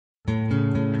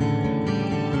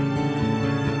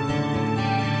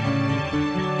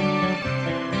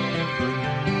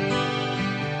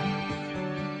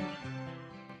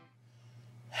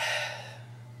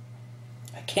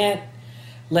can't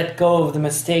let go of the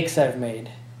mistakes I've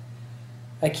made.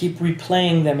 I keep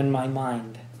replaying them in my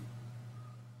mind.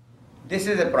 This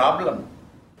is a problem.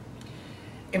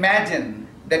 Imagine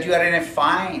that you are in a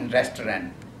fine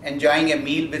restaurant enjoying a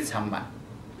meal with someone.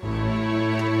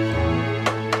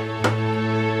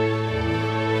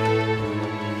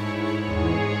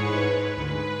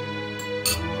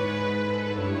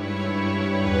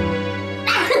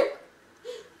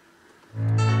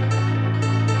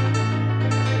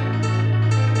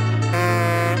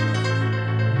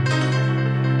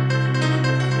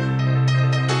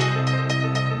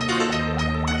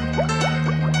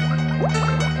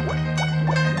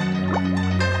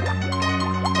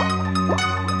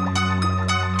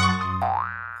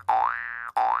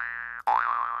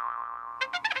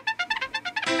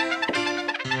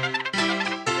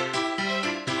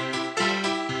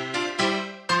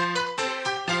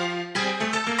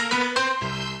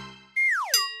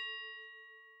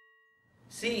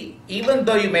 See, even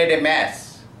though you made a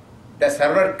mess, the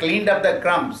server cleaned up the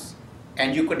crumbs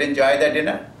and you could enjoy the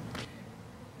dinner.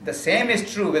 The same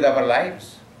is true with our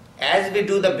lives. As we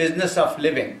do the business of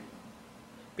living,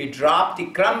 we drop the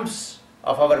crumbs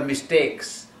of our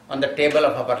mistakes on the table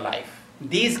of our life.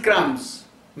 These crumbs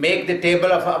make the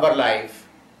table of our life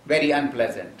very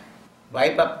unpleasant.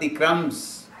 Wipe up the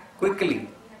crumbs quickly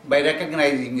by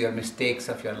recognizing your mistakes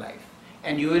of your life,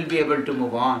 and you will be able to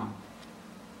move on.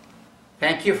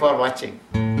 Thank you for watching.